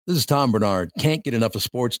This is Tom Bernard. Can't get enough of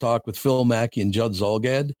sports talk with Phil Mackey and Judd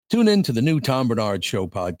Zolgad? Tune in to the new Tom Bernard Show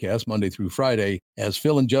podcast Monday through Friday as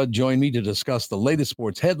Phil and Judd join me to discuss the latest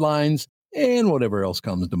sports headlines and whatever else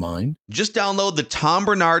comes to mind. Just download the Tom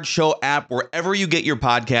Bernard Show app wherever you get your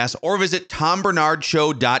podcasts or visit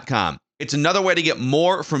tombernardshow.com. It's another way to get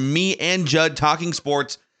more from me and Judd talking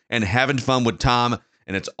sports and having fun with Tom,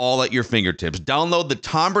 and it's all at your fingertips. Download the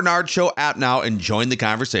Tom Bernard Show app now and join the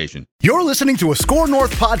conversation. You're listening to a Score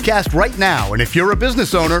North podcast right now, and if you're a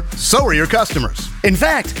business owner, so are your customers. In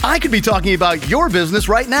fact, I could be talking about your business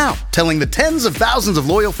right now, telling the tens of thousands of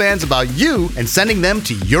loyal fans about you and sending them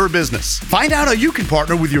to your business. Find out how you can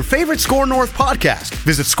partner with your favorite Score North podcast.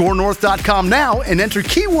 Visit scorenorth.com now and enter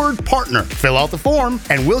keyword partner. Fill out the form,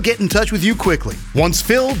 and we'll get in touch with you quickly. Once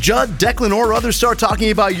Phil, Judd, Declan, or others start talking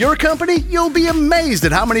about your company, you'll be amazed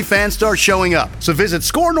at how many fans start showing up. So visit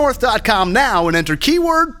scorenorth.com now and enter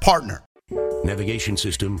keyword partner. Navigation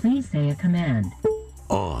system. Please say a command.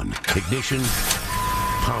 On. Ignition.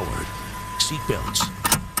 Powered. Seatbelts.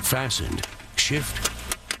 Fastened. Shift.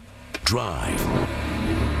 Drive.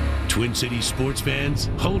 Twin Cities sports fans,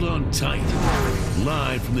 hold on tight.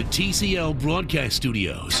 Live from the TCL broadcast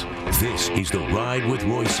studios, this is The Ride with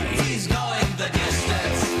Reusse. He's going the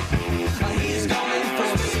distance. He's going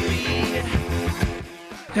full speed.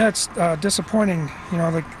 Yeah, it's disappointing. You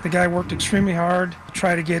know, the guy worked extremely hard to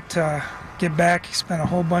try to get back. He spent a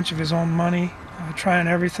whole bunch of his own money trying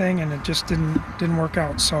everything, and it just didn't work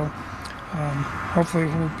out. So hopefully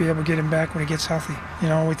we'll be able to get him back when he gets healthy. You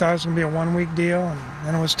know, we thought it was going to be a 1 week deal, and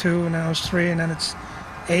then it was 2, and then it was 3, and then it's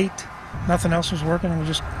 8. Nothing else was working, and we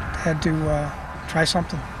just had to try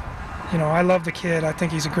something. You know, I love the kid. I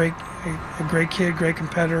think he's a great kid, great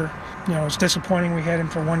competitor. You know, it's disappointing we had him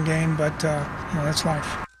for 1 game, but you know, that's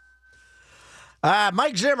life.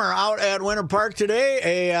 Mike Zimmer out at Winter Park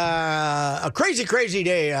today. A crazy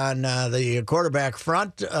day on the quarterback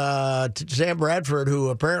front. Sam Bradford, who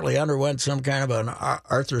apparently underwent some kind of an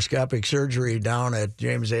arthroscopic surgery down at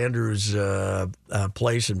James Andrews'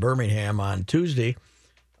 place in Birmingham on Tuesday,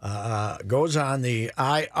 goes on the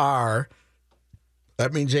IR.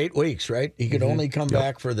 That means 8 weeks, right? He could only come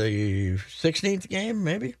back for the 16th game,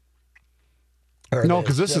 maybe? Or no,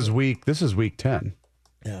 because this is week 10.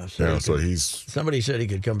 Yeah, so somebody said he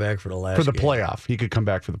could come back for the last game. Playoff. He could come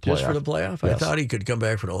back for the playoff. Just for the playoff? Yes. I thought he could come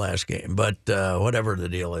back for the last game, but whatever the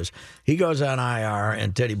deal is. He goes on IR,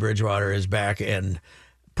 and Teddy Bridgewater is back, and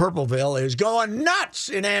Purpleville is going nuts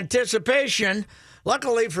in anticipation.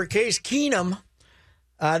 Luckily for Case Keenum,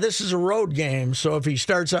 this is a road game, so if he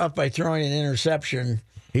starts off by throwing an interception,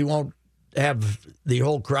 he won't have the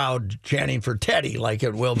whole crowd chanting for Teddy like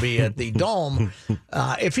it will be at the Dome.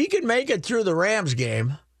 If he can make it through the Rams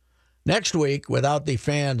game next week without the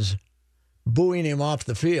fans booing him off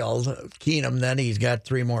the field, Keenum, then he's got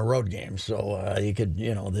 3 more road games. So he could,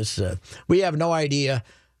 we have no idea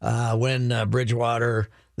when Bridgewater,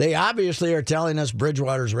 they obviously are telling us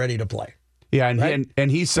Bridgewater's ready to play. Yeah,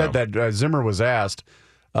 and he said that Zimmer was asked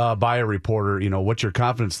by a reporter, what's your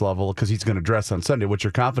confidence level? Because he's going to dress on Sunday. What's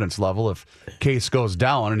your confidence level if Case goes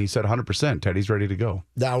down? And he said 100%. Teddy's ready to go.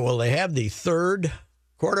 Now, will they have the third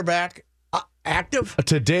quarterback active?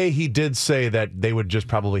 Today, he did say that they would just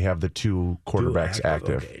probably have the 2 quarterbacks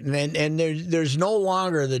active. Okay. And there's no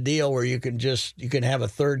longer the deal where you can have a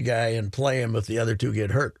third guy and play him if the other 2 get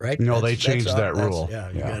hurt, right? No, they changed that rule. Yeah,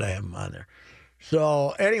 you got to have him on there.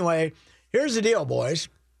 So anyway, here's the deal, boys.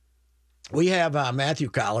 We have Matthew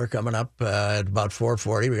Collar coming up at about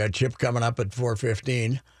 4:40. We got Chip coming up at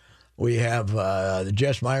 4:15. We have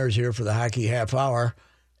Jess Myers here for the hockey half hour.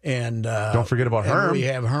 And don't forget about Herm. We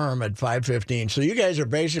have Herm at 5:15. So you guys are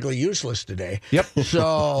basically useless today. Yep.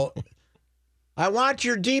 So I want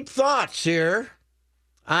your deep thoughts here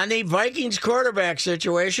on the Vikings quarterback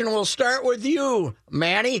situation. We'll start with you,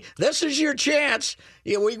 Manny. This is your chance.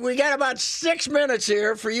 We got about 6 minutes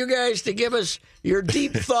here for you guys to give us your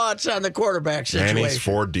deep thoughts on the quarterback situation. Manny's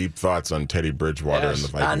 4 deep thoughts on Teddy Bridgewater and the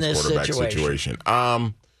Vikings quarterback situation.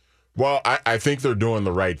 Well, I think they're doing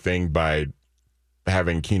the right thing by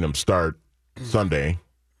having Keenum start Sunday.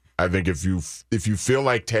 I think if you feel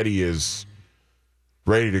like Teddy is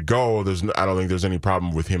ready to go, I don't think there's any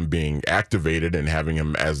problem with him being activated and having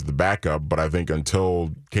him as the backup. But I think until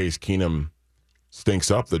Case Keenum stinks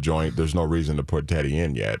up the joint, there's no reason to put Teddy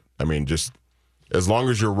in yet. I mean, just as long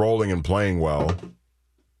as you're rolling and playing well.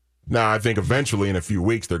 Now, I think eventually in a few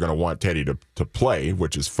weeks they're going to want Teddy to play,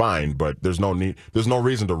 which is fine. But there's no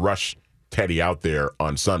reason to rush Teddy out there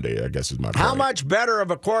on Sunday, I guess is my point. How much better of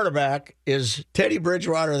a quarterback is Teddy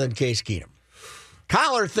Bridgewater than Case Keenum?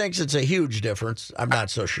 Collar thinks it's a huge difference. I'm not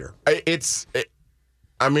so sure.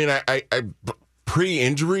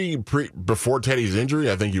 before Teddy's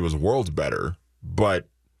injury, I think he was worlds better. But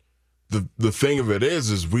the thing of it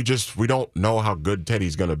is we don't know how good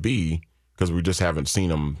Teddy's going to be because we just haven't seen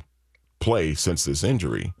him play since this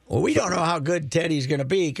injury. Well, we don't know how good Teddy's going to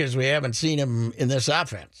be because we haven't seen him in this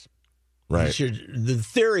offense. Right. The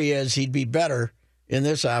theory is he'd be better in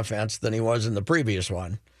this offense than he was in the previous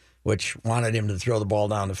one, which wanted him to throw the ball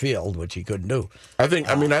down the field, which he couldn't do. I think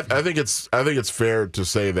it's fair to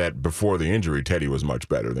say that before the injury, Teddy was much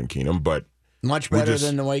better than Keenum, but much better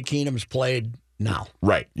than the way Keenum's played now.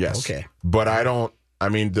 Right. Yes. Okay. But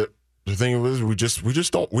the thing is,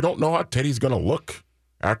 we don't know how Teddy's going to look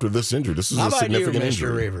after this injury. This is a significant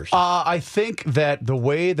injury. Reavers? I think that the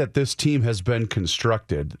way that this team has been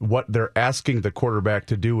constructed, what they're asking the quarterback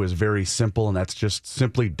to do is very simple, and that's just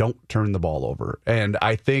simply don't turn the ball over. And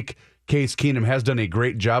I think Case Keenum has done a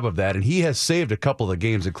great job of that, and he has saved a couple of the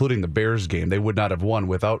games, including the Bears game. They would not have won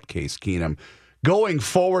without Case Keenum. Going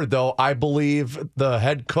forward, though, I believe the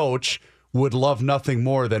head coach would love nothing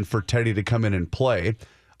more than for Teddy to come in and play.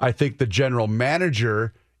 I think the general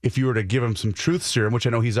manager, if you were to give him some truth serum, which I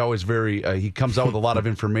know he's always he comes out with a lot of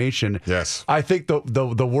information. Yes. I think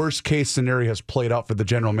the worst case scenario has played out for the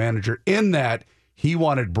general manager in that he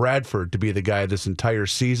wanted Bradford to be the guy this entire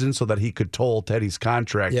season so that he could toll Teddy's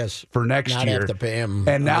contract for next not year. Have to pay him.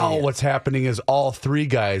 And now what's happening is all three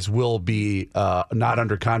guys will be not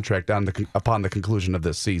under contract upon the conclusion of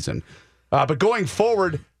this season. But going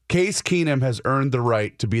forward, Case Keenum has earned the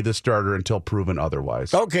right to be the starter until proven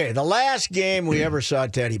otherwise. Okay, the last game we ever saw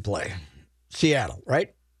Teddy play, Seattle,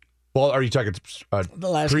 right? Well, are you talking the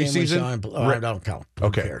last preseason? game we saw him play? I don't count.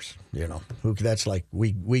 Who cares? You know, that's like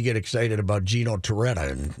we get excited about Gino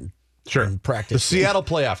Torretta and practice. The Seattle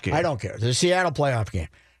playoff game. I don't care. The Seattle playoff game.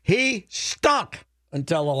 He stunk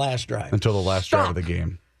until the last drive. Until the last drive of the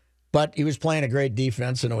game. But he was playing a great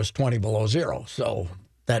defense, and it was 20 below zero, so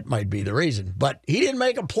that might be the reason. But he didn't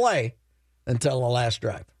make a play until the last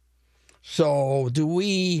drive. So do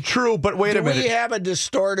we... True, but wait a minute. Do we have a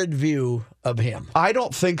distorted view of him? I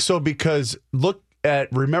don't think so, because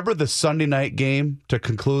remember the Sunday night game to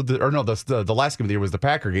conclude, the last game of the year was the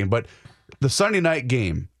Packer game, but the Sunday night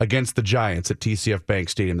game against the Giants at TCF Bank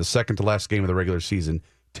Stadium, the second to last game of the regular season,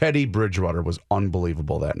 Teddy Bridgewater was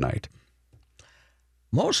unbelievable that night.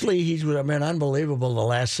 Mostly he's been unbelievable the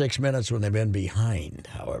last 6 minutes when they've been behind,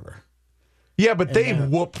 however. Yeah, but they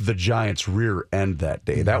whooped the Giants' rear end that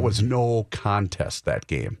day. That was no contest, that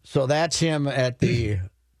game. So that's him at the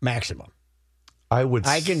maximum. I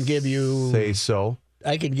can give you say so.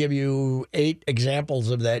 I can give you 8 examples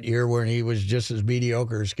of that year where he was just as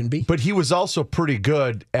mediocre as can be. But he was also pretty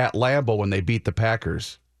good at Lambeau when they beat the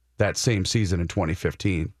Packers that same season in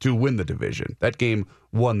 2015 to win the division. That game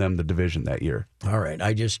won them the division that year. All right.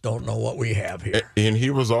 I just don't know what we have here. And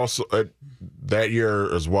he was also, that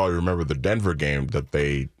year as well, you remember the Denver game that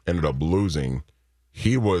they ended up losing.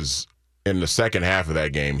 He was, in the second half of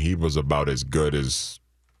that game, he was about as good as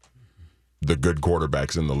the good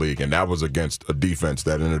quarterbacks in the league. And that was against a defense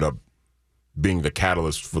that ended up being the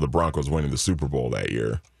catalyst for the Broncos winning the Super Bowl that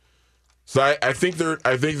year. So I think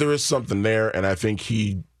there is something there, and I think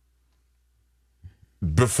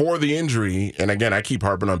before the injury, and again, I keep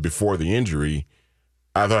harping on before the injury,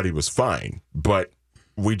 I thought he was fine. But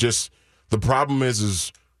the problem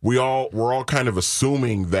is we're all kind of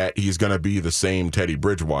assuming that he's going to be the same Teddy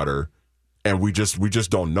Bridgewater, and we just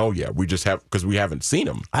don't know yet. We just because we haven't seen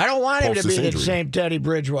him. I don't want him to be the same Teddy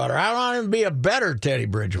Bridgewater. I want him to be a better Teddy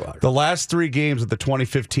Bridgewater. The last 3 games of the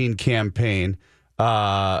 2015 campaign,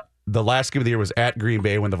 the last game of the year was at Green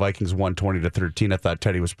Bay when the Vikings won 20-13. I thought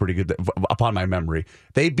Teddy was pretty good, upon my memory.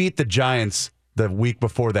 They beat the Giants the week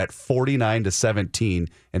before that 49-17,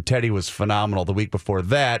 and Teddy was phenomenal. The week before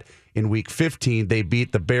that, in week 15, they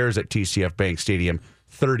beat the Bears at TCF Bank Stadium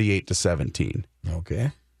 38-17.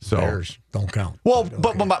 Okay. So, Bears don't count. Well,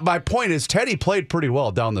 but my point is Teddy played pretty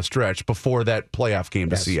well down the stretch before that playoff game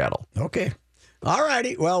to Seattle. Okay. All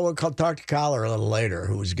righty. Well, we'll talk to Collar a little later,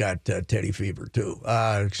 who's got Teddy fever, too.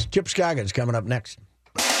 Chip Scoggins coming up next.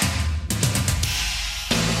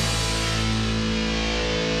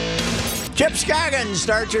 Chip Scoggins,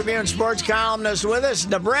 Star Tribune sports columnist with us.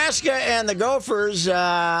 Nebraska and the Gophers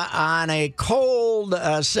on a cold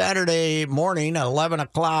Saturday morning at 11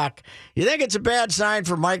 o'clock. You think it's a bad sign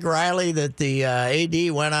for Mike Riley that the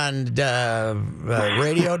AD went on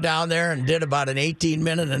radio down there and did about an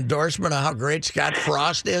 18-minute endorsement of how great Scott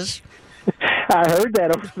Frost is? I heard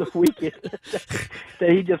that over the weekend, that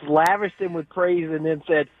he just lavished him with praise and then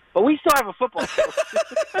said, but we still have a football coach.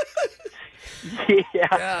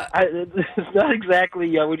 It's not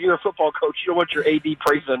exactly when you're a football coach, you don't want your AD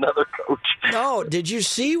praising another coach. No, did you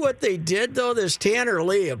see what they did, though? This Tanner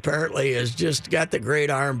Lee apparently has just got the great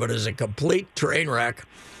arm, but is a complete train wreck.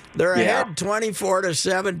 They're ahead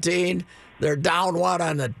 24-17. They're down,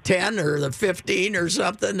 on the 10 or the 15 or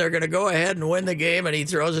something. They're going to go ahead and win the game, and he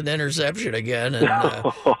throws an interception again.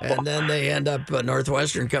 And then they end up,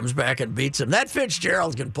 Northwestern comes back and beats them. That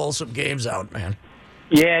Fitzgerald can pull some games out, man.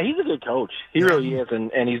 Yeah, he's a good coach. He really is,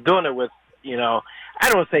 and he's doing it with, I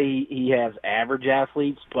don't want to say he has average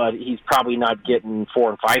athletes, but he's probably not getting 4-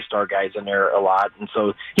 and 5-star guys in there a lot. And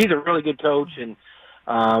so he's a really good coach, and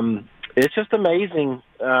it's just amazing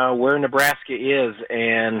where Nebraska is.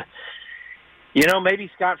 And,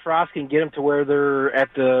 maybe Scott Frost can get them to where they're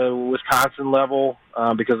at the Wisconsin level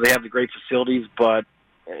because they have the great facilities, but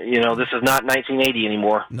this is not 1980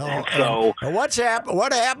 anymore. No. So what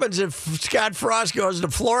happens if Scott Frost goes to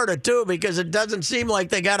Florida too? Because it doesn't seem like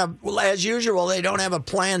they got as usual, they don't have a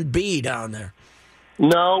plan B down there.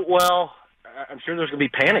 No, well, I'm sure there's going to be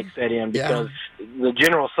panic set in because the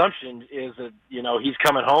general assumption is that he's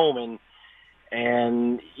coming home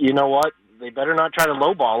and you know what? They better not try to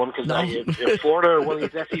lowball him because if Florida or one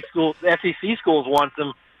of these SEC schools wants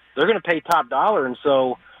him, they're going to pay top dollar, and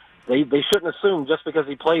so. They shouldn't assume just because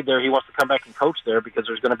he played there he wants to come back and coach there because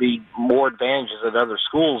there's going to be more advantages at other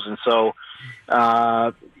schools. And so,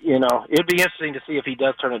 it'd be interesting to see if he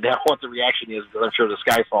does turn it down, what the reaction is, because I'm sure the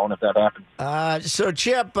sky's falling if that happens. So,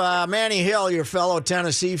 Chip, Manny Hill, your fellow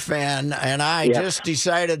Tennessee fan, and I just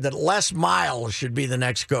decided that Les Miles should be the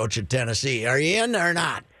next coach at Tennessee. Are you in or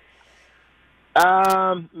not?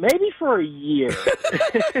 Maybe for a year.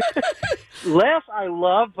 Les I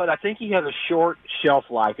love, but I think he has a short shelf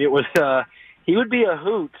life. It was he would be a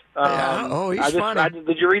hoot. He's funny.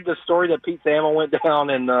 Did you read the story that Pete Thamel went down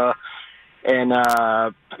and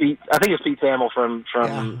I think it's Pete Thamel from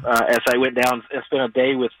SA went down and spent a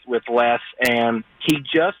day with Les, and he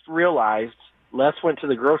just realized Les went to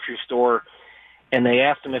the grocery store. And they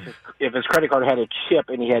asked him if his credit card had a chip,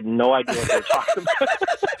 and he had no idea what they were talking about.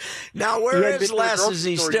 Now, where is Les?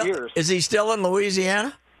 Is he still in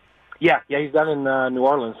Louisiana? Yeah, he's down in New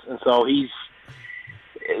Orleans, and so it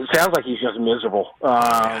sounds like he's just miserable.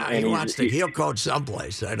 He'll coach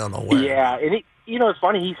someplace. I don't know where. Yeah, and it's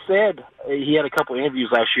funny. He said he had a couple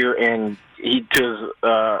interviews last year, and he to his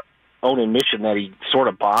own admission that he sort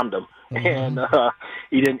of bombed them, and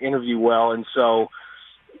he didn't interview well, and so.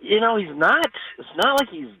 It's not like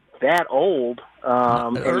he's that old.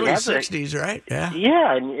 Early 60s, right? Yeah.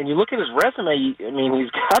 Yeah, and you look at his resume, I mean, he's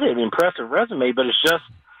got an impressive resume, but it's just,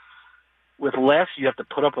 with Les, you have to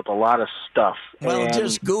put up with a lot of stuff. Well,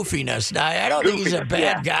 just goofiness. I don't think he's a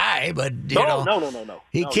bad guy, but, No.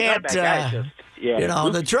 He can't,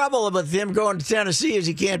 the trouble with him going to Tennessee is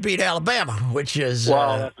he can't beat Alabama, which is...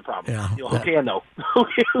 Well, that's the problem. Who can, though?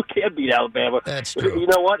 Who can beat Alabama? That's true. You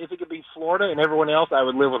know what? If he could beat Florida and everyone else, I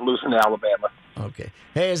would live with losing to Alabama. Okay.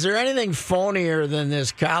 Hey, is there anything phonier than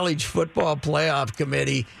this college football playoff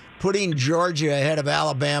committee putting Georgia ahead of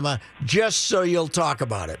Alabama just so you'll talk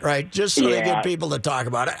about it, right? Just so they get people to talk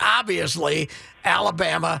about it. Obviously,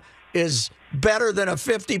 Alabama is better than a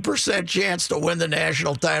 50% chance to win the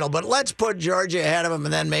national title, but let's put Georgia ahead of them,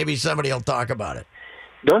 and then maybe somebody will talk about it.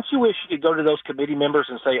 Don't you wish you could go to those committee members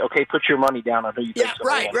and say, okay, put your money down on who you think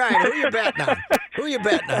right. Who you betting on? Who you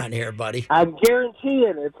betting on here, buddy? I'm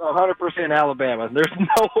guaranteeing it's 100% Alabama. There's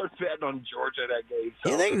no one betting on Georgia that game.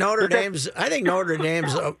 So. You think Notre Dame's... I think Notre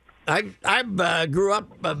Dame's... I grew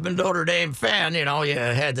up a Notre Dame fan. It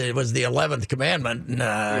was the 11th commandment,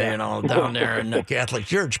 down there in the Catholic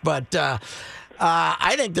Church. But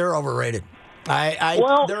I think they're overrated.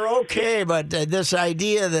 They're okay, but this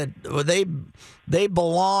idea that they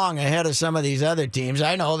belong ahead of some of these other teams.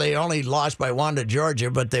 I know they only lost by 1 to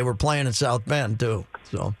Georgia, but they were playing in South Bend too.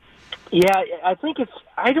 So, yeah, I think it's.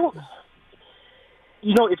 I don't.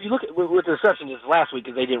 If you look at with the exception of this last week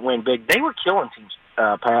because they didn't win big, they were killing teams.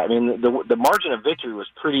 Pat, I mean, the margin of victory was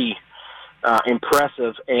pretty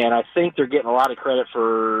impressive, and I think they're getting a lot of credit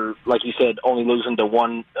for, like you said, only losing to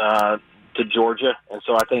one to Georgia, and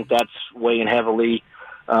so I think that's weighing heavily,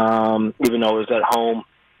 even though it was at home.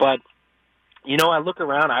 But I look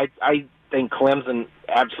around, I think Clemson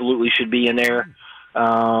absolutely should be in there.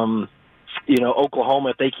 Oklahoma,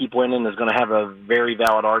 if they keep winning, is going to have a very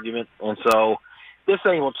valid argument, and so. This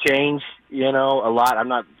thing will change, a lot. I'm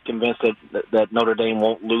not convinced that Notre Dame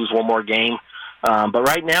won't lose one more game. But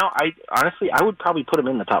right now, I would probably put them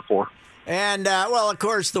in the top 4. And well, of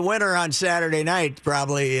course, the winner on Saturday night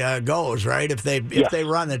probably goes, right. If they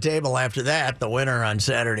run the table after that, the winner on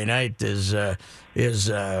Saturday night is going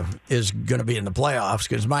to be in the playoffs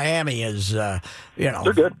because Miami is, they're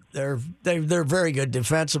good. They're very good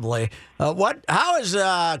defensively. How is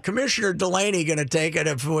Commissioner Delaney going to take it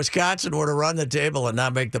if Wisconsin were to run the table and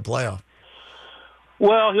not make the playoff?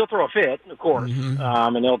 Well, he'll throw a fit, of course,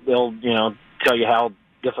 and they'll tell you how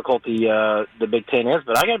difficult the Big Ten is.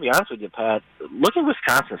 But I got to be honest with you, Pat. Look at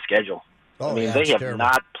Wisconsin's schedule. They have terrible.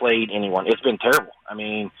 Not played anyone. It's been terrible. I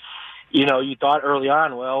mean, you thought early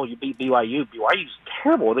on, well, you beat BYU. BYU's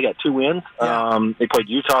terrible. They got 2 wins. Yeah. They played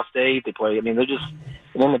Utah State. They're just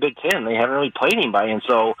in the Big Ten. They haven't really played anybody, and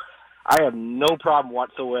so I have no problem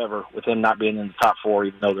whatsoever with them not being in the top 4,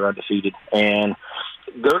 even though they're undefeated. And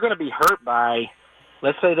they're going to be hurt by,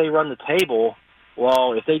 let's say they run the table.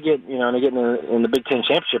 Well, if they get, and they get in the Big Ten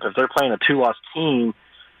championship, if they're playing a 2-loss team,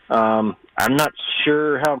 I'm not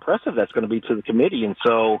sure how impressive that's going to be to the committee. And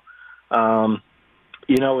so,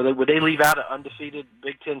 would they leave out an undefeated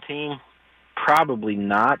Big Ten team? Probably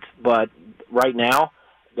not. But right now,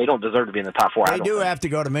 they don't deserve to be in the top 4. They do have to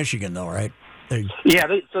go to Michigan, though, right? Yeah.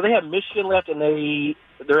 So they have Michigan left, and they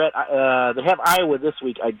have Iowa this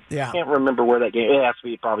week. I can't remember where that game. It has to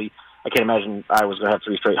be probably. I can't imagine Iowa's going to have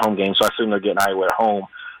 3 straight home games, so I assume they're getting Iowa at home.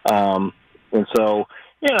 And so,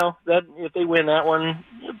 that if they win that one,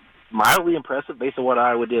 mildly impressive based on what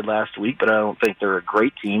Iowa did last week, but I don't think they're a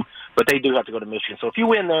great team. But they do have to go to Michigan. So if you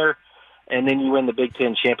win there and then you win the Big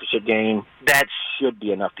Ten championship game, that should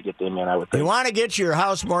be enough to get them in, I would think. You want to get your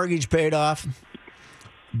house mortgage paid off?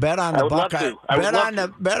 Bet on the Buckeyes.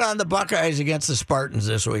 Bet on the Buckeyes against the Spartans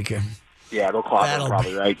this weekend. Yeah, they'll clock them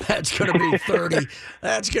probably, right? That's going to be 30.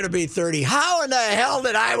 That's going to be 30. How in the hell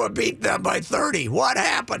did Iowa beat them by 30? What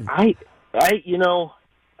happened? I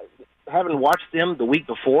having watched them the week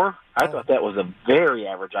before, I thought that was a very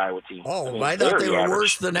average Iowa team. I thought they were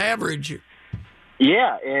worse than average.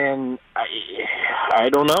 Yeah, and I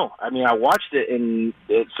don't know. I mean, I watched it, and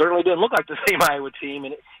it certainly didn't look like the same Iowa team.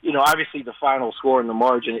 And, obviously the final score and the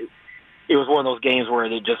margin, it was one of those games where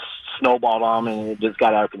they just snowballed on them and it just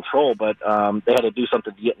got out of control. But they had to do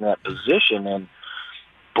something to get in that position. And,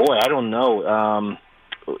 boy, I don't know.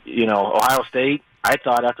 Ohio State, I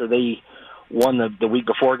thought after they won the week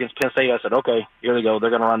before against Penn State, I said, okay, here they go.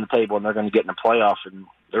 They're going to run the table and they're going to get in the playoff, and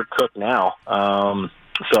they're cooked now.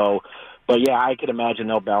 But, yeah, I could imagine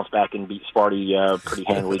they'll bounce back and beat Sparty pretty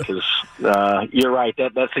handily because you're right.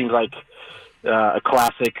 That seems like a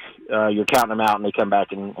classic. You're counting them out, and they come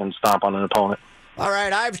back and stomp on an opponent. All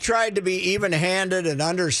right, I've tried to be even-handed and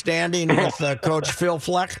understanding with Coach Phil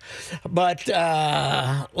Fleck, but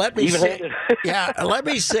let me say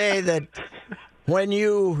that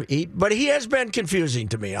but he has been confusing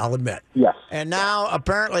to me, I'll admit. Yes. And now,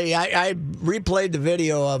 apparently, I replayed the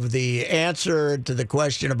video of the answer to the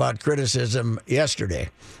question about criticism yesterday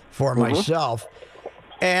for myself,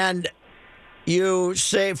 and you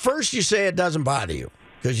say it doesn't bother you.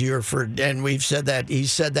 Because and we've said that,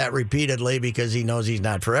 he's said that repeatedly because he knows he's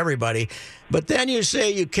not for everybody. But then you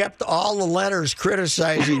say you kept all the letters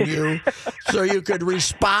criticizing you so you could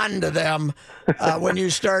respond to them when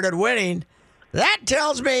you started winning. That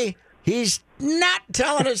tells me he's not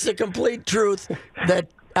telling us the complete truth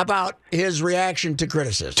about his reaction to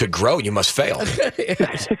criticism. To grow, you must fail.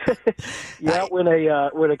 Yeah, when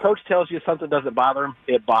a coach tells you something doesn't bother him,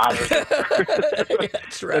 it bothers him.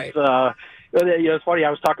 That's right. It's funny. I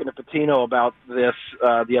was talking to Patino about this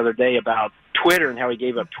the other day about Twitter and how he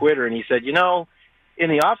gave up Twitter, and he said, in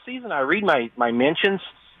the off season, I read my mentions,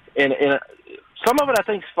 and some of it I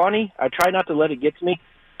think is funny. I try not to let it get to me,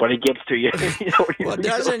 but it gets to you. Well,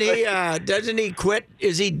 doesn't he quit?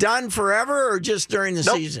 Is he done forever or just during the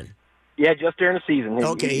season? Yeah, just during the season.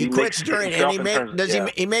 Okay, he quits during, and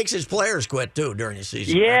he makes his players quit too during the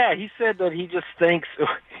season. Yeah, right? He said that he just thinks it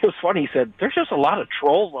was funny. He said there's just a lot of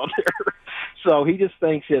trolls out there, so he just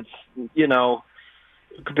thinks it's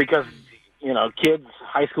because kids,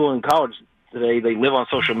 high school and college today, they live on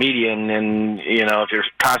social media, and if you're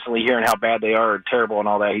constantly hearing how bad they are or terrible and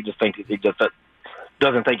all that, he just thinks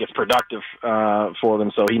doesn't think it's productive for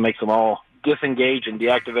them, so he makes them all disengage and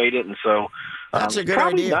deactivate it, and so. That's a good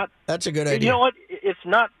idea. That's a good idea. You know what? It's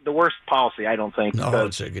not the worst policy, I don't think. No,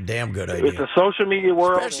 it's a damn good idea. It's a social media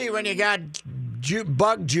world. Especially when you got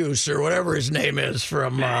Bug Juice or whatever his name is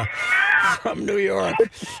from New York.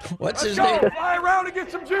 What's his name? Fly around and get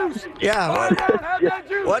some juice. Yeah. Have that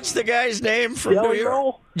juice. What's the guy's name from New York?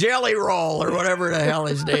 Roll? Jelly Roll or whatever the hell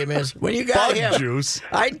his name is. When you got Bug him, Juice.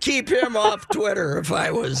 I'd keep him off Twitter if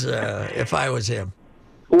I was him.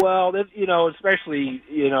 Well, especially,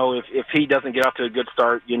 if he doesn't get off to a good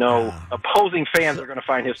start, opposing fans are going to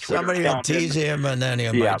find his Twitter Somebody will tease him, and then he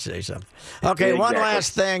might say something. Okay, one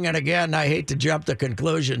last thing, and again, I hate to jump to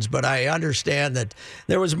conclusions, but I understand that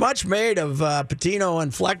there was much made of Patino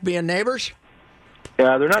and Fleck being neighbors.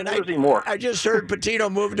 Yeah, they're not neighbors anymore. I just heard Patino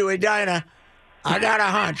move to Edina. I got a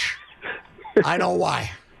hunch. I know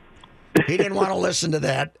why. He didn't want to listen to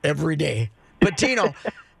that every day. Patino...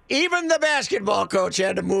 Even the basketball coach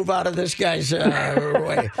had to move out of this guy's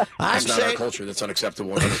way. That's not our culture. That's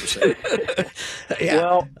unacceptable 100%. Yeah.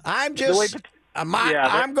 Well, I'm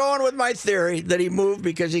going with my theory that he moved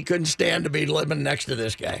because he couldn't stand to be living next to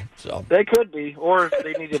this guy. So they could be, or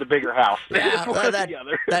they needed a bigger house. Yeah,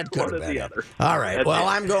 that could have been. All right.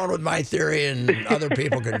 I'm going with my theory, and other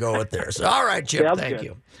people can go with theirs. All right, Chip. Thank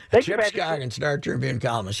you. Chip Scoggin, Star Tribune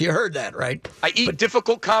columnist. You heard that, right? I eat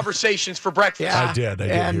difficult conversations for breakfast. Yeah, I did.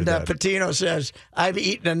 And Patino says, I've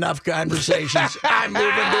eaten enough conversations. I'm moving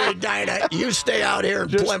to Edina. You stay out here in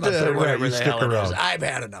Plymouth or whatever the hell it is. I've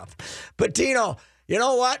had enough. Patino, you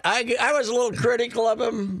know what? I was a little critical of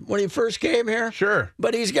him when he first came here. Sure.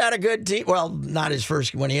 But he's got a good team. Well, not his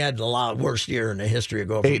first, when he had the worst year in the history of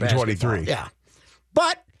Gopher basketball. 8-23. Yeah.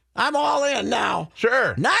 But I'm all in now.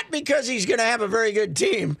 Sure. Not because he's going to have a very good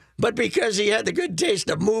team, but because he had the good taste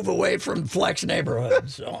to move away from Fleck's neighborhood.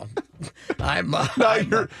 So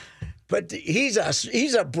but he's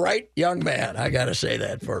a bright young man. I got to say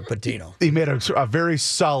that for Patino. He made a very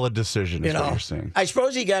solid decision, is what you're saying. I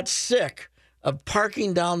suppose he got sick of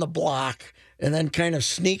parking down the block and then kind of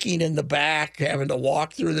sneaking in the back, having to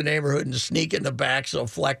walk through the neighborhood and sneak in the back so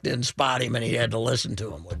Fleck didn't spot him and he had to listen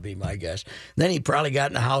to him, would be my guess. Then he probably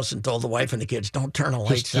got in the house and told the wife and the kids, don't turn the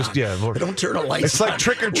lights on. Don't turn the lights on. It's like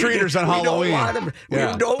trick-or-treaters on Halloween. We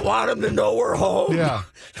don't want them to know we're home. Yeah.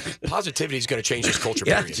 Positivity is going to change this culture,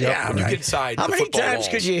 period. Yeah, when you get inside How many times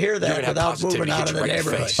could you hear that without moving out of the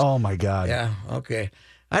neighborhood? Oh, my God. Yeah, okay.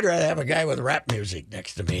 I'd rather have a guy with rap music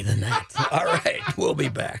next to me than that. All right, we'll be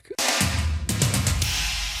back.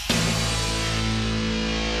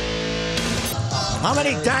 How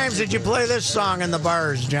many times did you play this song in the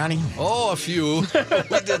bars, Johnny? Oh, a few.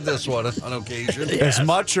 We did this one on occasion. As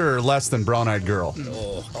much or less than Brown Eyed Girl?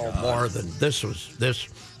 Oh, more than this.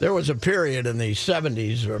 There was a period in the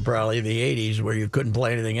 70s or probably the 80s where you couldn't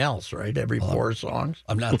play anything else, right? Every 4 songs.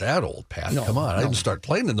 I'm not that old, Pat. No, Come on. no. I didn't start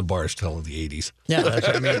playing in the bars till the 80s. Yeah, that's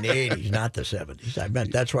what I mean, the 80s, not the 70s. I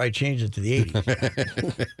meant that's why I changed it to the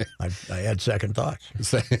 80s. I had second thoughts.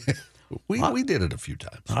 We did it a few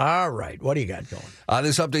times. All right. What do you got going?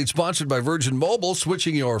 This update sponsored by Virgin Mobile.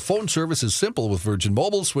 Switching your phone service is simple with Virgin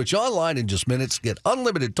Mobile. Switch online in just minutes. Get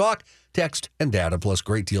unlimited talk, text, and data, plus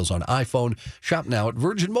great deals on iPhone. Shop now at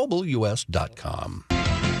virginmobileus.com.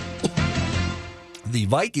 The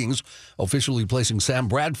Vikings officially placing Sam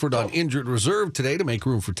Bradford on injured reserve today to make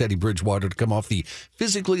room for Teddy Bridgewater to come off the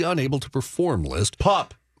physically unable to perform list.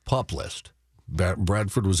 PUP list.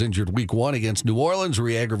 Bradford was injured week 1 against New Orleans,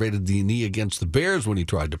 re-aggravated the knee against the Bears when he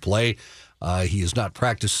tried to play. He has not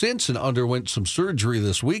practiced since and underwent some surgery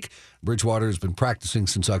this week. Bridgewater has been practicing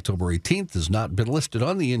since October 18th, has not been listed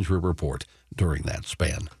on the injury report during that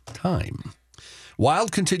span time.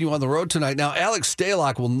 Wild continue on the road tonight. Now, Alex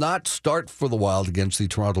Stalock will not start for the Wild against the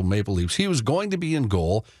Toronto Maple Leafs. He was going to be in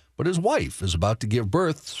goal, but his wife is about to give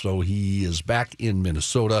birth, so he is back in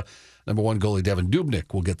Minnesota. Number 1 goalie Devin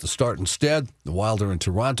Dubnyk will get the start instead. The Wild are in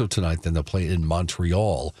Toronto tonight, then they'll play in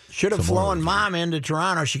Montreal. Should have flown Mom into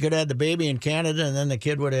Toronto. She could have had the baby in Canada, and then the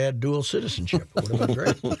kid would have had dual citizenship. Would have been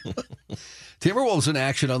great. Timberwolves in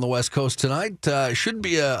action on the West Coast tonight. Should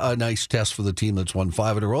be a nice test for the team that's won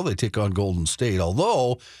 5 in a row. They take on Golden State,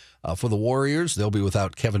 although for the Warriors, they'll be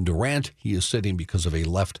without Kevin Durant. He is sitting because of a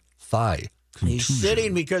left thigh contusion. He's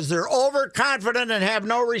sitting because they're overconfident and have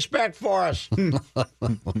no respect for us.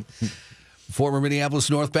 Former Minneapolis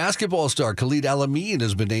North basketball star Khalid El-Amin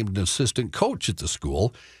has been named an assistant coach at the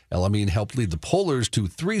school. El-Amin helped lead the Polars to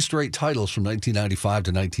 3 straight titles from 1995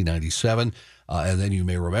 to 1997. And then you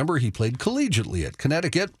may remember he played collegiately at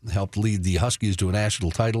Connecticut, helped lead the Huskies to a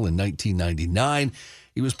national title in 1999.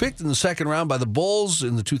 He was picked in the second round by the Bulls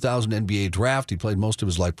in the 2000 NBA draft. He played most of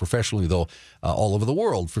his life professionally, though, all over the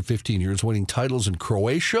world for 15 years, winning titles in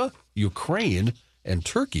Croatia, Ukraine, and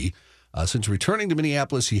Turkey. Since returning to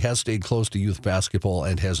Minneapolis, he has stayed close to youth basketball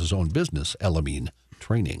and has his own business, El-Amin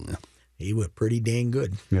Training. He was pretty dang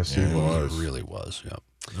good. Yes, he was. He really was, yeah.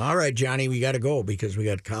 All right, Johnny, we got to go because we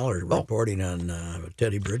got Collard reporting on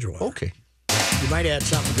Teddy Bridgewater. Okay. You might add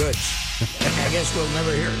something good. I guess we'll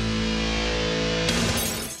never hear it.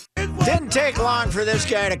 Didn't take long for this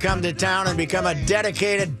guy to come to town and become a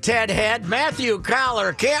dedicated Ted head. Matthew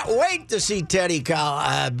Collar. Can't wait to see Teddy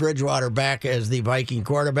Bridgewater back as the Viking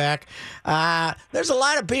quarterback. There's a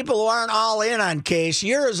lot of people who aren't all in on Case.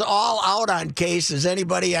 You're as all out on Case as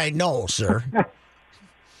anybody I know, sir.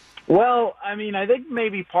 Well, I mean, I think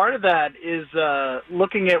maybe part of that is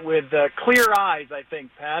looking at with clear eyes, I think,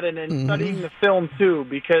 Pat, and then studying the film, too,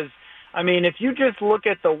 because I mean, if you just look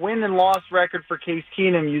at the win and loss record for Case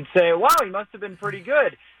Keenum, you'd say, wow, he must have been pretty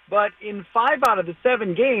good. But in 5 out of the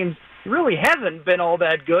 7 games, he really hasn't been all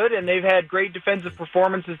that good, and they've had great defensive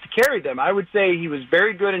performances to carry them. I would say he was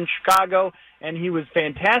very good in Chicago, and he was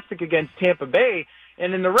fantastic against Tampa Bay.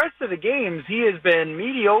 And in the rest of the games, he has been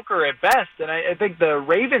mediocre at best. And I think the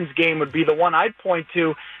Ravens game would be the one I'd point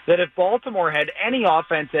to, that if Baltimore had any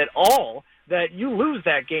offense at all, that you lose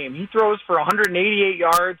that game. He throws for 188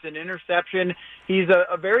 yards, an interception. He's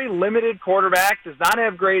a very limited quarterback, does not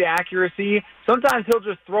have great accuracy. Sometimes he'll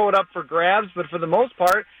just throw it up for grabs, but for the most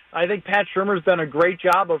part, I think Pat Shurmur's done a great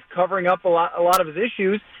job of covering up a lot of his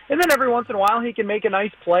issues. And then every once in a while, he can make a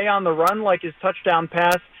nice play on the run, like his touchdown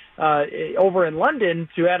pass over in London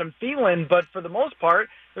to Adam Thielen. But for the most part,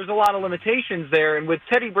 there's a lot of limitations there. And with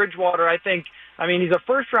Teddy Bridgewater, I mean, he's a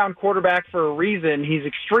first-round quarterback for a reason. He's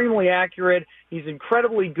extremely accurate. He's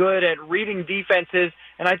incredibly good at reading defenses,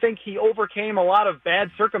 and I think he overcame a lot of bad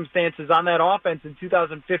circumstances on that offense in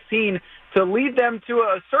 2015 to lead them to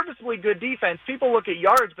a serviceably good defense. People look at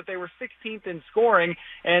yards, but they were 16th in scoring,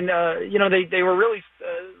 and they were really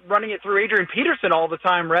running it through Adrian Peterson all the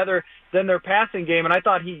time rather than their passing game, and I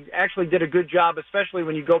thought he actually did a good job, especially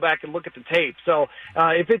when you go back and look at the tape. So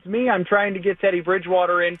if it's me, I'm trying to get Teddy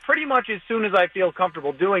Bridgewater in pretty much as soon as I feel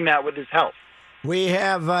comfortable doing that with his health.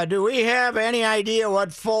 Do we have any idea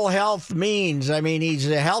what full health means? I mean, he's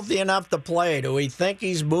healthy enough to play. Do we think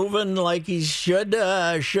he's moving like he should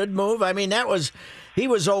move? I mean, he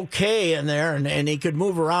was okay in there, and he could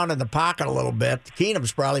move around in the pocket a little bit.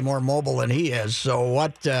 Keenum's probably more mobile than he is. So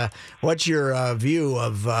what's your view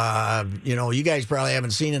of, you guys probably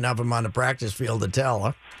haven't seen enough of him on the practice field to tell,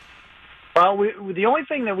 huh? Well, the only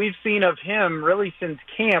thing that we've seen of him really since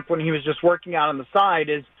camp when he was just working out on the side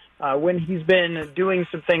is when he's been doing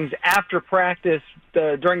some things after practice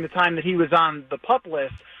during the time that he was on the PUP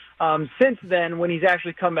list. Since then, when he's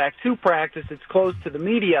actually come back to practice, it's closed to the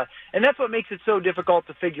media. And that's what makes it so difficult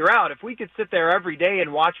to figure out. If we could sit there every day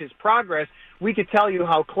and watch his progress, we could tell you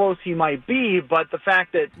how close he might be, but the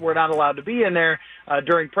fact that we're not allowed to be in there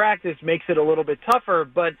during practice makes it a little bit tougher.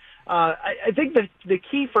 But I think the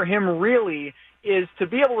key for him really is to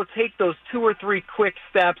be able to take those 2 or 3 quick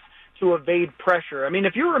steps to evade pressure. I mean,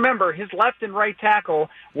 if you remember, his left and right tackle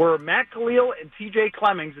were Matt Khalil and T.J.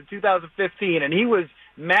 Clemmings in 2015, and he was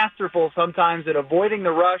masterful sometimes at avoiding the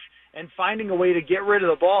rush and finding a way to get rid of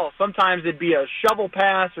the ball. Sometimes it'd be a shovel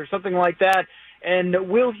pass or something like that. And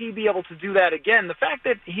will he be able to do that again? The fact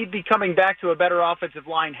that he'd be coming back to a better offensive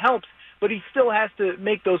line helps, but he still has to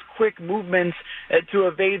make those quick movements to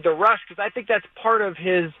evade the rush, because I think that's part of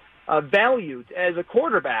his value as a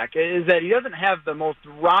quarterback, is that he doesn't have the most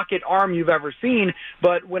rocket arm you've ever seen,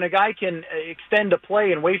 but when a guy can extend a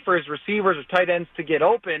play and wait for his receivers or tight ends to get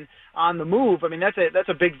open on the move, I mean, that's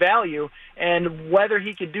a big value. And whether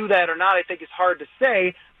he could do that or not, I think is hard to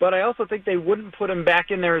say, but I also think they wouldn't put him back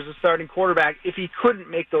in there as a starting quarterback if he couldn't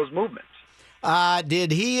make those movements.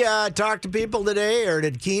 Did he talk to people today, or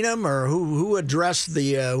did Keenum, or who addressed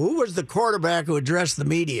who was the quarterback who addressed the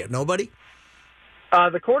media? Nobody?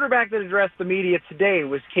 The quarterback that addressed the media today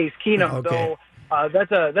was Case Keenum, okay. Though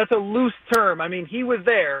that's a loose term. I mean, he was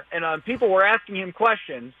there, and people were asking him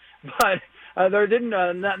questions, but there didn't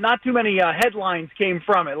not too many headlines came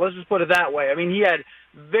from it. Let's just put it that way. I mean, he had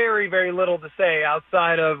very, very little to say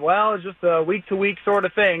outside of, well, it's just a week-to-week sort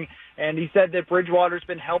of thing, and he said that Bridgewater's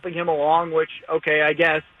been helping him along, which, okay, I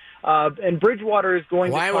guess. And Bridgewater is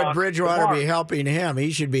going Why to would Bridgewater be helping him?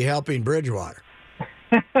 He should be helping Bridgewater.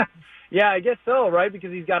 Yeah, I guess so, right?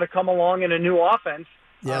 Because he's got to come along in a new offense.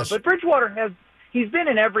 Yes. But Bridgewater he's been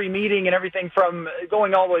in every meeting and everything from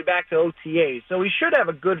going all the way back to OTA, so he should have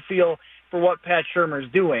a good feel for what Pat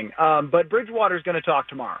Shurmur's doing. But Bridgewater's going to talk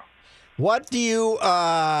tomorrow. What do you,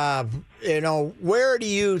 where do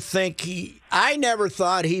you think I never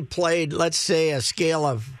thought he played, let's say,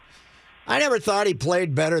 I never thought he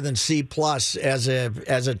played better than C+ as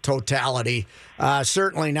a totality.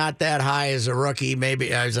 Certainly not that high as a rookie,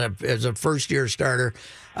 maybe as a first-year starter.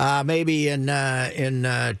 Maybe in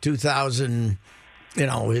 2000,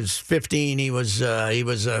 his 15,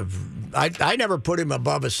 I never put him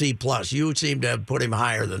above a C+. You seem to have put him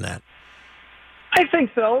higher than that. I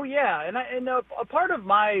think so, yeah. And a part of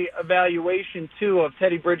my evaluation, too, of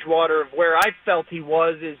Teddy Bridgewater, of where I felt he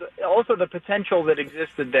was, is also the potential that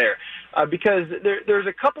existed there. Because there's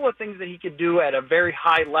a couple of things that he could do at a very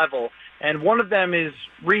high level, and one of them is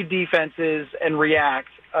read defenses and react,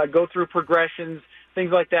 go through progressions,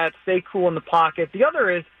 things like that, stay cool in the pocket. The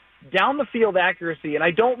other is down the field accuracy, and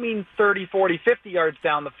I don't mean 30, 40, 50 yards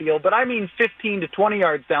down the field, but I mean 15 to 20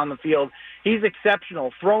 yards down the field. He's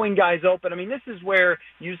exceptional, throwing guys open. I mean, this is where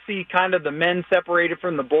you see kind of the men separated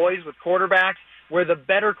from the boys with quarterbacks, where the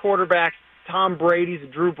better quarterbacks, Tom Brady's,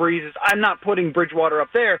 Drew Brees', I'm not putting Bridgewater up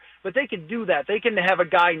there, but they can do that. They can have a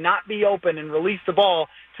guy not be open and release the ball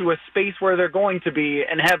to a space where they're going to be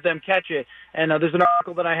and have them catch it. And there's an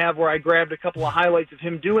article that I have where I grabbed a couple of highlights of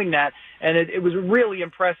him doing that, and it was a really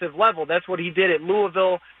impressive level. That's what he did at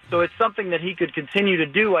Louisville, so it's something that he could continue to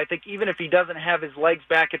do, I think, even if he doesn't have his legs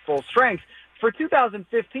back at full strength. For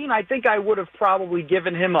 2015, I think I would have probably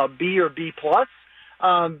given him a B or B+.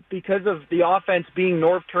 Because of the offense being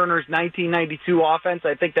Norv Turner's 1992 offense.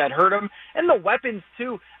 I think that hurt him. And the weapons,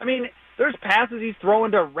 too. I mean, there's passes he's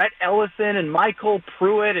throwing to Rhett Ellison and Michael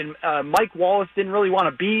Pruitt, and Mike Wallace didn't really want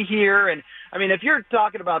to be here. And, I mean, if you're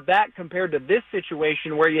talking about that compared to this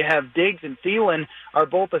situation where you have Diggs and Thielen are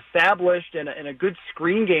both established and a good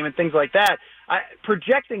screen game and things like that,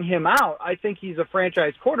 projecting him out, I think he's a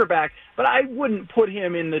franchise quarterback, but I wouldn't put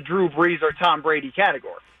him in the Drew Brees or Tom Brady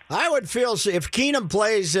category. I would feel if Keenum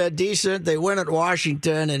plays decent, they win at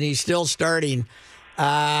Washington, and he's still starting.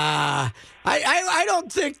 I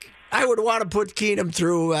don't think I would want to put Keenum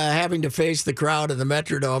through having to face the crowd in the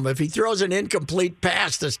Metrodome. If he throws an incomplete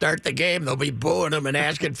pass to start the game, they'll be booing him and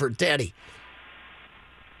asking for Teddy.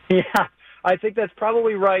 Yeah, I think that's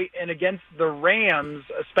probably right. And against the Rams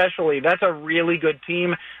especially, that's a really good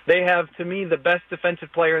team. They have, to me, the best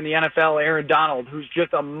defensive player in the NFL, Aaron Donald, who's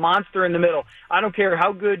just a monster in the middle. I don't care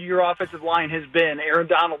how good your offensive line has been, Aaron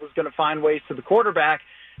Donald is going to find ways to the quarterback.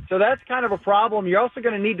 So that's kind of a problem. You're also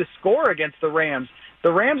going to need to score against the Rams.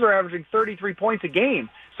 The Rams are averaging 33 points a game.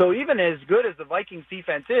 So even as good as the Vikings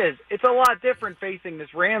defense is, it's a lot different facing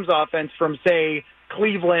this Rams offense from, say,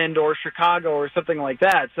 Cleveland or Chicago or something like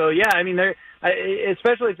that. So, yeah, I mean,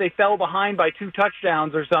 especially if they fell behind by 2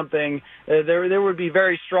 touchdowns or something, there would be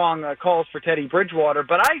very strong calls for Teddy Bridgewater.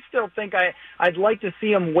 But I still think I'd like to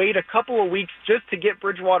see him wait a couple of weeks just to get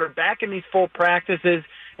Bridgewater back in these full practices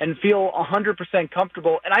and feel 100%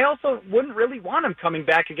 comfortable. And I also wouldn't really want him coming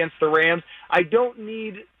back against the Rams. I don't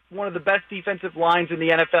need one of the best defensive lines in the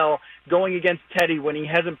NFL going against Teddy when he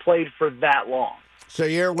hasn't played for that long. So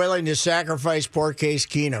you're willing to sacrifice poor Case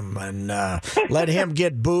Keenum and let him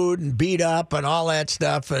get booed and beat up and all that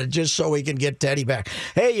stuff just so we can get Teddy back.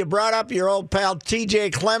 Hey, you brought up your old pal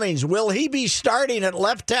T.J. Clemmings. Will he be starting at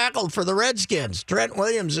left tackle for the Redskins? Trent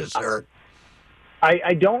Williams is hurt.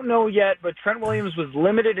 I don't know yet, but Trent Williams was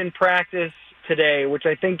limited in practice today, which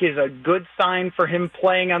I think is a good sign for him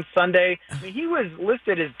playing on Sunday. I mean, he was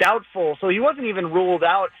listed as doubtful, so he wasn't even ruled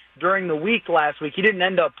out during the week last week. He didn't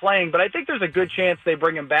end up playing, but I think there's a good chance they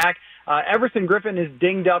bring him back. Everson Griffin is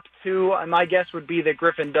dinged up too, and my guess would be that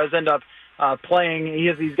Griffin does end up playing.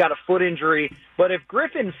 He's got a foot injury, but if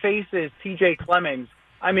Griffin faces T.J. Clemmings,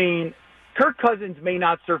 I mean, Kirk Cousins may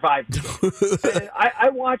not survive.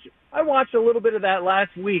 I watched a little bit of that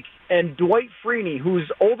last week, and Dwight Freeney, who's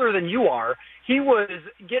older than you are, he was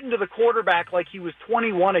getting to the quarterback like he was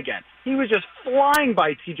 21 again. He was just flying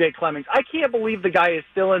by T.J. Clemmings. I can't believe the guy is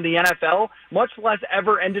still in the NFL, much less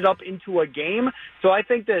ever ended up into a game. So I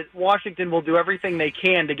think that Washington will do everything they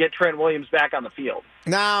can to get Trent Williams back on the field.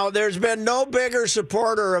 Now, there's been no bigger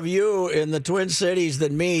supporter of you in the Twin Cities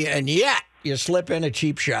than me, and yet you slip in a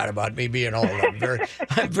cheap shot about me being old.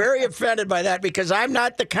 I'm very offended by that because I'm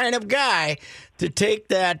not the kind of guy to take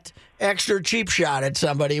that extra cheap shot at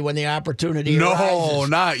somebody when the opportunity arises. No,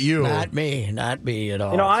 not you. Not me at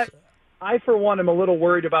all. You know, I for one, am a little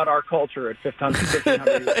worried about our culture at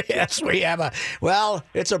 1500. Yes, we have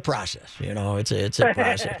it's a process. You know, it's a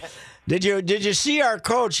process. Did you see our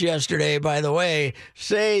coach yesterday, by the way,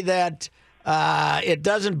 say that it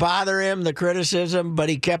doesn't bother him, the criticism, but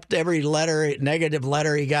he kept every negative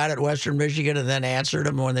letter he got at Western Michigan and then answered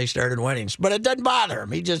them when they started winning. But it doesn't bother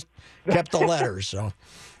him. He just kept the letters. So,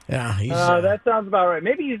 yeah. That sounds about right.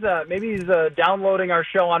 Maybe he's downloading our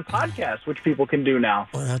show on podcast, which people can do now.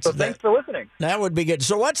 Well, so thanks for listening. That would be good.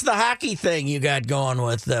 So what's the hockey thing you got going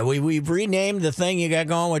with? We've renamed the thing you got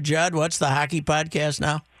going with Judd. What's the hockey podcast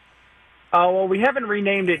now? Well, we haven't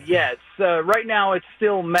renamed it yet. Right now, it's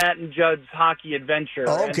still Matt and Judd's Hockey Adventure.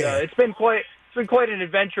 Okay. And, it's been quite an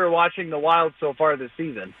adventure watching the Wild so far this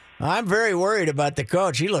season. I'm very worried about the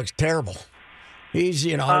coach. He looks terrible. He's,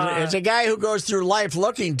 as a guy who goes through life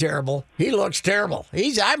looking terrible, he looks terrible.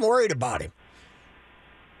 I'm worried about him.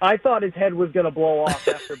 I thought his head was going to blow off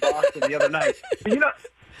after Boston the other night. But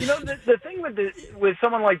the thing with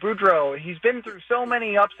someone like Boudreau, he's been through so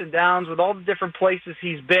many ups and downs with all the different places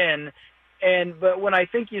he's been. But when I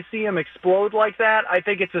think you see him explode like that, I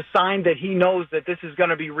think it's a sign that he knows that this is going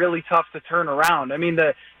to be really tough to turn around. I mean,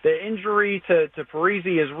 the injury to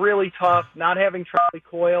Parisi is really tough, not having Charlie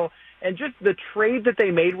Coyle, and just the trade that they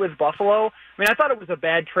made with Buffalo. I mean, I thought it was a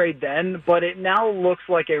bad trade then, but it now looks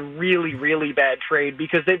like a really, really bad trade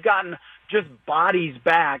because they've gotten just bodies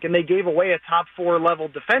back, and they gave away a top 4 level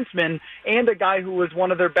defenseman and a guy who was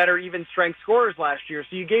one of their better even strength scorers last year.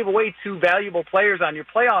 So you gave away 2 valuable players on your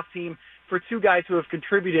playoff team for 2 guys who have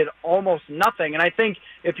contributed almost nothing. And I think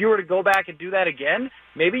if you were to go back and do that again,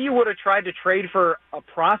 maybe you would have tried to trade for a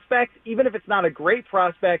prospect, even if it's not a great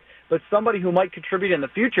prospect, but somebody who might contribute in the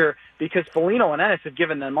future, because Foligno and Ennis have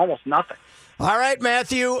given them almost nothing. All right,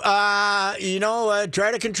 Matthew, try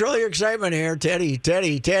to control your excitement here. Teddy.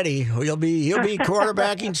 He'll be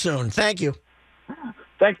quarterbacking soon. Thank you.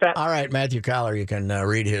 Thanks, Pat. All right, Matthew Collar, you can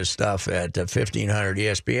read his stuff at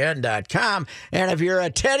 1500ESPN.com. And if you're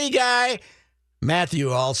a Teddy guy,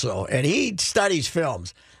 Matthew also, and he studies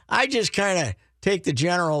films. I just kind of take the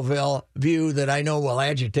general view that I know will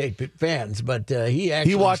agitate fans, but he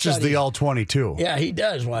actually watches studies. the All-22. Yeah, he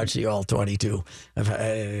does watch the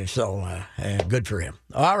All-22. So good for him.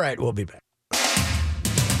 All right, we'll be back.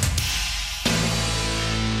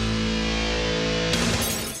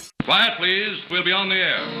 Quiet, please. We'll be on the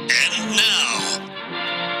air. And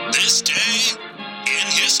now, this day in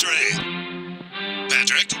history.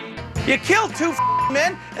 Patrick? You kill 2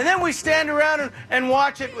 men, and then we stand around and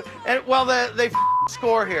watch it while they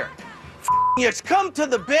score here. You come to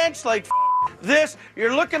the bench like this.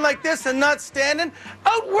 You're looking like this and not standing.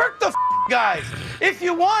 Outwork the guys. If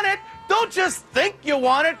you want it, don't just think you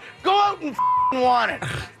want it. Go out and want it.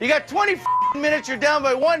 You got 20 minutes. You're down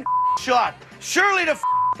by 1 shot. Surely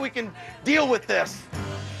we can deal with this.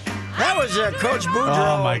 That was Coach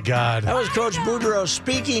Boudreau. Oh, my God. That was Coach Boudreau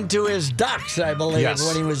speaking to his Ducks, I believe, yes,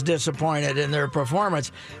 when he was disappointed in their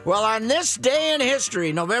performance. Well, on this day in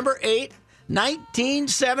history, November 8th,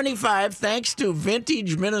 1975, thanks to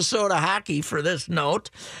vintage Minnesota hockey for this note,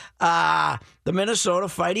 the Minnesota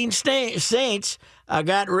Fighting Saints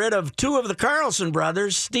got rid of 2 of the Carlson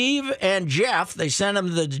brothers, Steve and Jeff. They sent them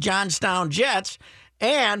to the Johnstown Jets.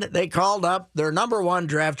 And they called up their number 1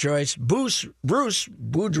 draft choice, Bruce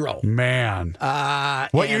Boudreau. Man.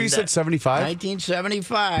 What year you said, 75?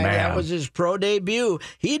 1975. Man. That was his pro debut.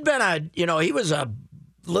 He'd been he was a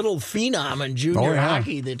little phenom in junior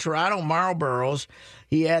hockey, the Toronto Marlboros.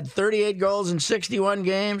 He had 38 goals in 61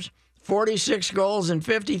 games, 46 goals in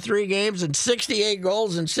 53 games, and 68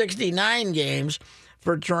 goals in 69 games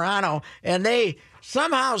for Toronto. And they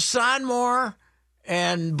somehow, Sonmore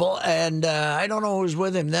and I don't know who was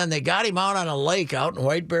with him then. They got him out on a lake out in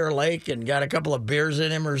White Bear Lake and got a couple of beers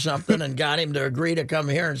in him or something and got him to agree to come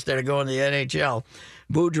here instead of going to the NHL.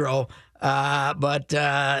 Boudreau. But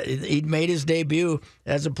he'd made his debut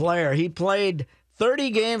as a player. He played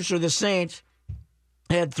 30 games for the Saints,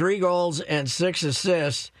 had 3 goals and 6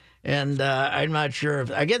 assists. And I'm not sure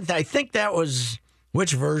if I think that was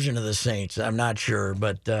which version of the Saints. I'm not sure,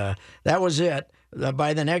 but that was it.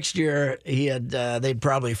 By the next year, they'd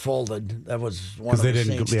probably folded. That was one of the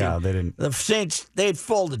Saints. They didn't. The Saints, they'd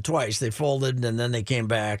folded twice. They folded, and then they came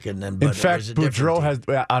back. And then, in fact, Boudreau has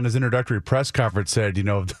on his introductory press conference said,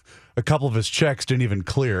 a couple of his checks didn't even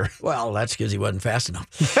clear. Well, that's because he wasn't fast enough.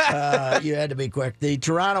 You had to be quick. The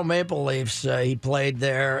Toronto Maple Leafs, he played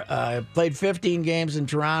there. Played 15 games in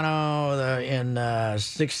Toronto in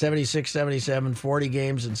 76-77, 40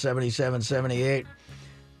 games in 77-78.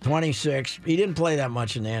 26. He didn't play that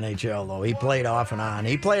much in the NHL, though. He played off and on.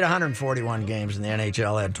 He played 141 games in the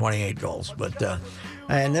NHL, had 28 goals. But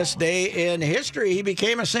on this day in history, he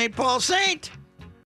became a St. Paul Saint.